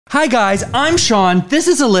Hi guys, I'm Sean, this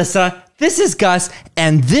is Alyssa, this is Gus,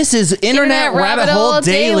 and this is Internet Rabbit Hole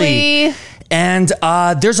Daily. And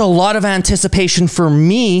there's a lot of anticipation for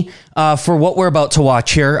me for what we're about to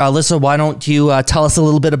watch here. Alyssa, why don't you tell us a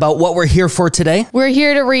little bit about what we're here for today? We're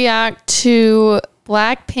here to react to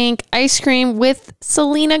BLACKPINK Ice Cream with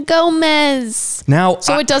Selena Gomez. Now,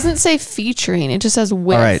 so it doesn't say featuring, it just says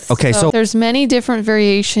with. All right, okay, so there's many different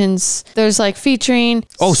variations. There's like featuring,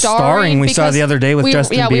 starring we saw the other day with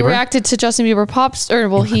Justin Bieber. Yeah, we reacted to Justin Bieber POPSTAR.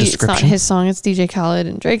 Well, it's not his song, it's DJ Khaled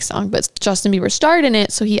and Drake's song, but Justin Bieber starred in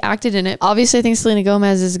it, so he acted in it. Obviously, I think Selena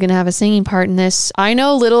Gomez is gonna have a singing part in this. I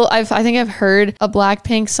know little, I think I've heard a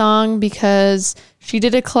BLACKPINK song because she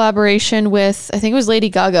did a collaboration with, I think it was Lady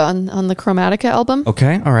Gaga on the Chromatica album.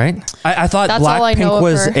 Okay, all right. I thought BLACKPINK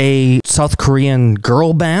was a South Korean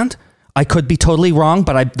girl band. I could be totally wrong,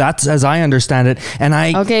 but that's as I understand it. And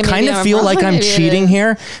I kind of feel like I'm cheating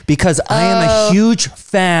here because I am a huge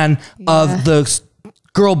fan of the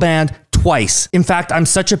girl band Twice. In fact, I'm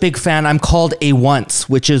such a big fan, I'm called a once,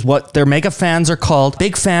 which is what their mega fans are called.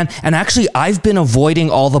 Big fan. And actually, I've been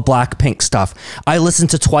avoiding all the BLACKPINK stuff. I listen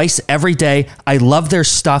to Twice every day. I love their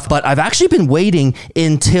stuff, but I've actually been waiting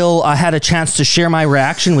until I had a chance to share my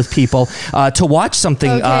reaction with people to watch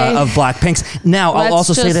something of BLACKPINK's. Now, I'll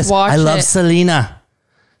also say this. I love Selena.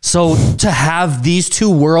 So to have these two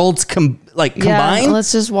worlds combined,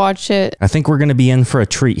 let's just watch it. I think we're going to be in for a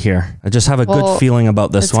treat here. I just have a good feeling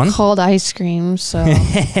about this one. It's called ice cream, so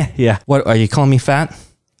yeah. What are you calling me fat?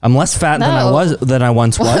 I'm less fat than I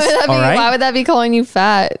once was. Why would that be calling you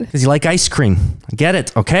fat? Because you like ice cream. I get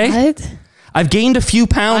it. Okay. What? I've gained a few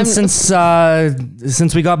pounds since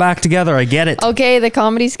we got back together. I get it. Okay, the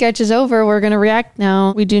comedy sketch is over. We're gonna react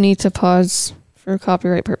now. We do need to pause for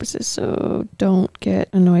copyright purposes, so don't get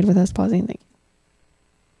annoyed with us pausing. Thank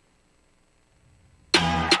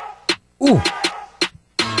you. Ooh.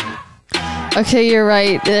 Okay, you're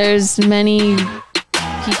right. There's many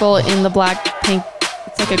people in the BLACKPINK.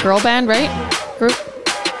 It's like a girl band, right? Group.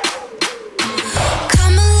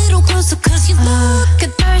 Come a little closer, cause you look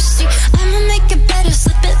thirsty. I'ma make it better,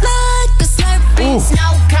 slip it like a slurpee.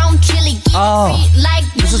 No count chili.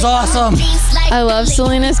 This is awesome. I love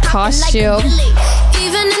Selena's costume.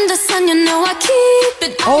 Even in the sun, you know I keep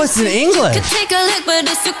it. Oh, it's in English. Take a look, but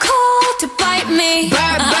it's too cold to bite me.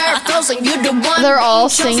 They're all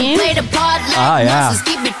singing. Yeah.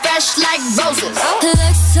 Keep it fresh like roses.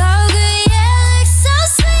 Looks so good, yeah, looks so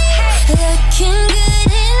sweet. Looking good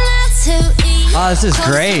enough to eat. Oh, this is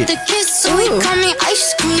great. So we call me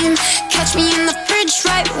ice cream. Catch me in the fridge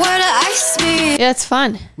right where the ice be. Yeah, it's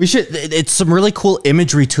fun. We should. It's some really cool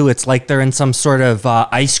imagery too. It's like they're in some sort of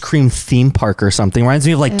ice cream theme park or something. Reminds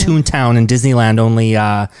me of like Toontown in Disneyland, only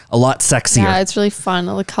a lot sexier. Yeah, it's really fun.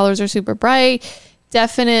 The colors are super bright.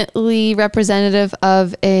 Definitely representative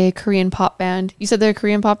of a Korean pop band. You said they're a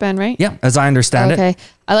Korean pop band, right? Yeah, as I understand it. Okay.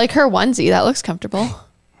 I like her onesie. That looks comfortable.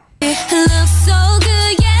 It looks so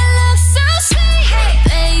good, yeah, looks so sweet.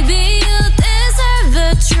 Hey, baby, you deserve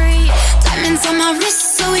a treat. Diamonds on my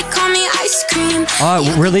wrist, so we call me ice cream.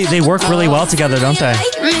 Oh, really? They work really well together, don't they?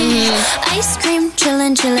 Ice cream,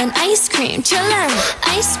 chillin', chillin', ice cream, chillin'.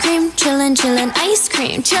 Ice cream, chillin', chillin', ice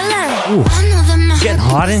cream, chillin'. Getting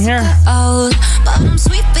hot in here? But I'm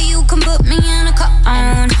sweet, but you can put me in a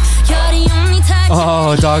cone. You're the only type.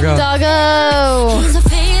 Oh, doggo. Doggo. He's a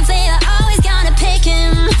favorite, always gotta pick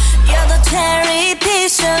him. You're the cherry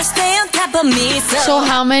piece, just stay on top of me. So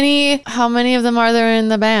how many of them are there in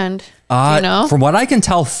the band? Do you know? From what I can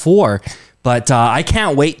tell, 4. But I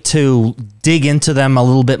can't wait to dig into them a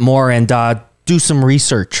little bit more and do some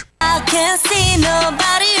research. I can't see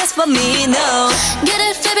nobody else but me, no. Get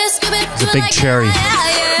it, it's a big cherry.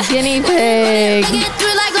 Guinea pig.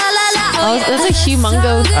 Oh, that's a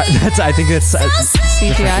humongo. I think it's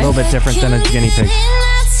CGI. A little bit different than a guinea pig.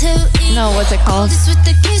 No, what's it called? I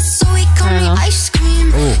don't know.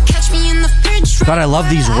 God, I love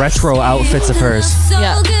these retro outfits of hers.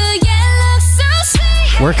 Yeah.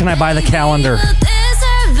 Where can I buy the calendar?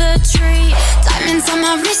 Diamonds on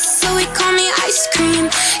my wrist, so we call me ice cream.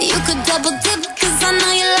 You could double dip, cause I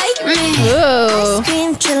know you like me. Ooh. Ice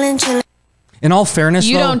cream, chillin', chillin'. In all fairness,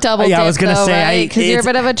 you don't double dip, I was gonna say, because you're a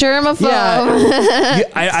bit of a germaphobe. Yeah,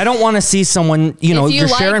 I don't want to see someone, you're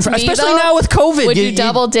sharing, especially now with COVID. Would you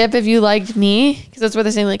double dip if you liked me? Because that's what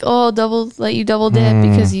they're saying, like, oh, let you double dip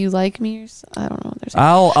because you like me. Or I don't know.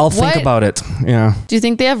 I'll think about it. Yeah. Do you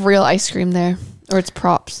think they have real ice cream there, or it's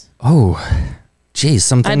props? Oh, geez,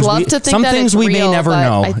 some things we may never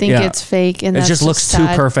know. I think it's fake, and it just looks too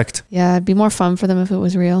perfect. Yeah, it'd be more fun for them if it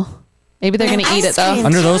was real. Maybe they're gonna eat it though.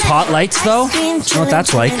 Under those hot lights though? I don't know what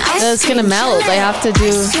that's like. It's gonna melt. They have to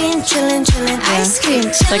do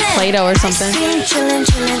like Play-Doh or something.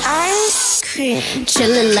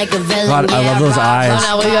 Chillin' like a villain. God, I love those eyes. Oh,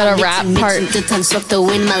 now we got a rap part.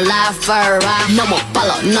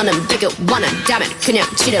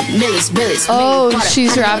 Oh,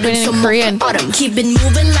 she's rapping in Korean.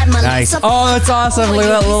 Nice. Oh, that's awesome. Look at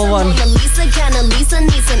that little one.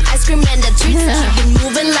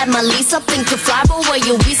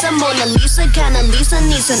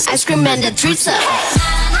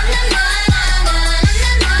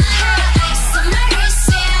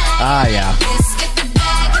 Ah, yeah.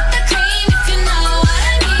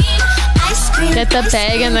 Get the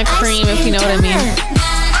bag and the cream, if you know what I mean.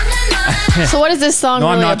 So what is this song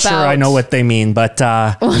really about? No, I'm not sure I know what they mean, but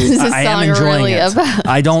what is this I song am enjoying really it. about?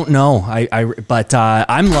 I don't know. But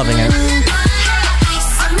I'm loving it.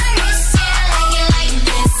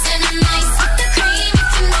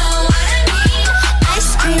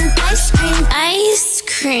 Ice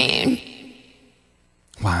cream.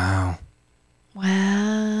 Wow.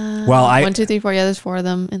 Wow. Well, 1, 2, 3, 4. Yeah, there's 4 of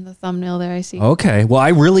them in the thumbnail there. I see. Okay. Well, I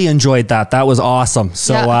really enjoyed that. That was awesome.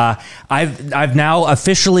 So yeah. I've now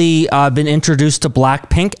officially been introduced to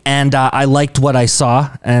BLACKPINK, and I liked what I saw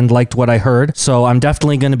and liked what I heard. So I'm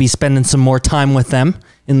definitely going to be spending some more time with them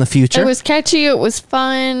in the future. It was catchy. It was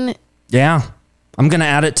fun. Yeah. I'm going to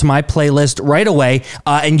add it to my playlist right away.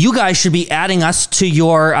 And you guys should be adding us to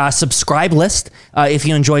your subscribe list if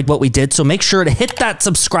you enjoyed what we did. So make sure to hit that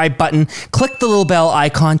subscribe button, click the little bell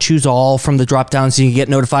icon, choose all from the drop down so you can get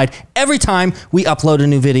notified every time we upload a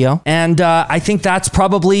new video. And I think that's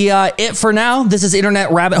probably it for now. This is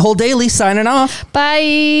Internet Rabbit Hole Daily signing off.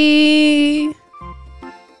 Bye.